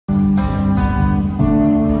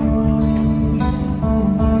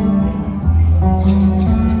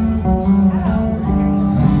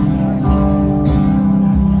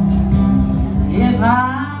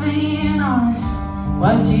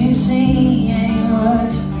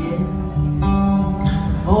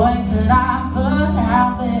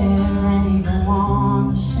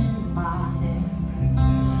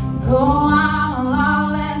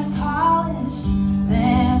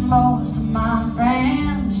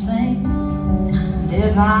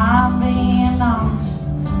if I'm being honest,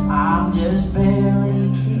 I'm just barely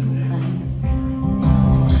keeping clean.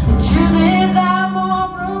 The truth is I'm more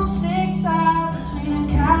broomsticks out between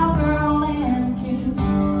a cowgirl and a kid.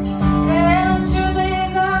 And the truth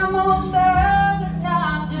is I'm most of the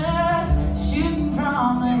time just shooting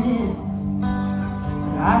from the hip.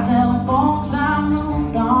 But I tell folks I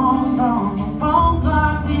moved on from the bones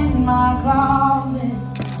locked in my closet.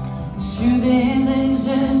 The truth is it's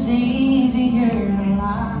just easier to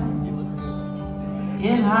lie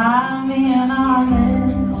if I'm being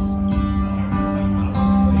honest.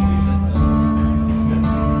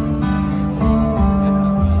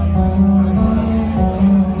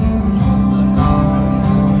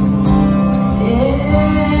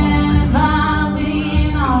 If I'm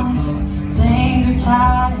being honest, things are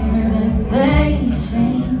tighter than they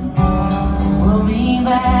seem. We'll be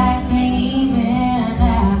back to even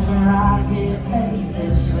after I get paid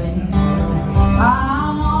this week.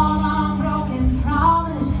 I'm on unbroken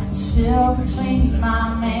promise, still between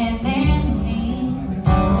my man and me.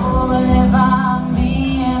 Oh, but if I'm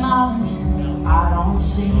being honest, I don't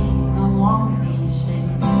see the one he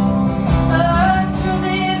sees. The truth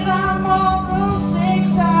is I'm more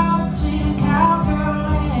broomsticks out between a cowgirl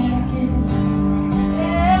and a kid.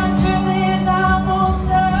 And the truth is I'm most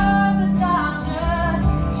of the time just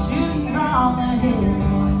shooting from the hip.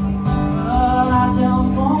 But I tell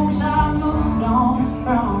folks I moved on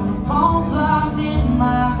from the bones locked in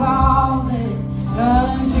my closet. The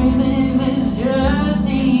truth is it's just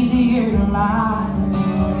easier to lie.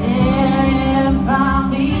 Yeah, if I'm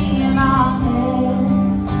being honest.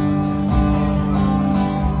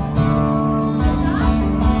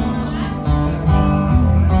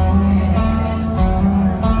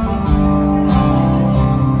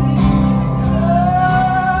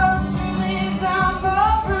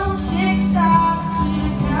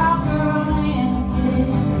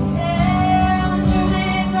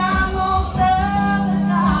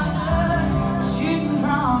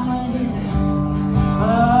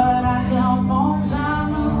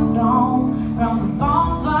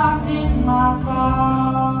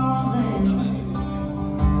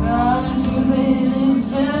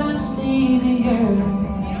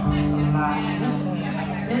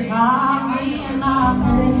 If I'm being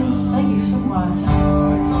honest, thank you so much.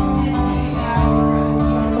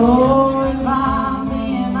 Oh.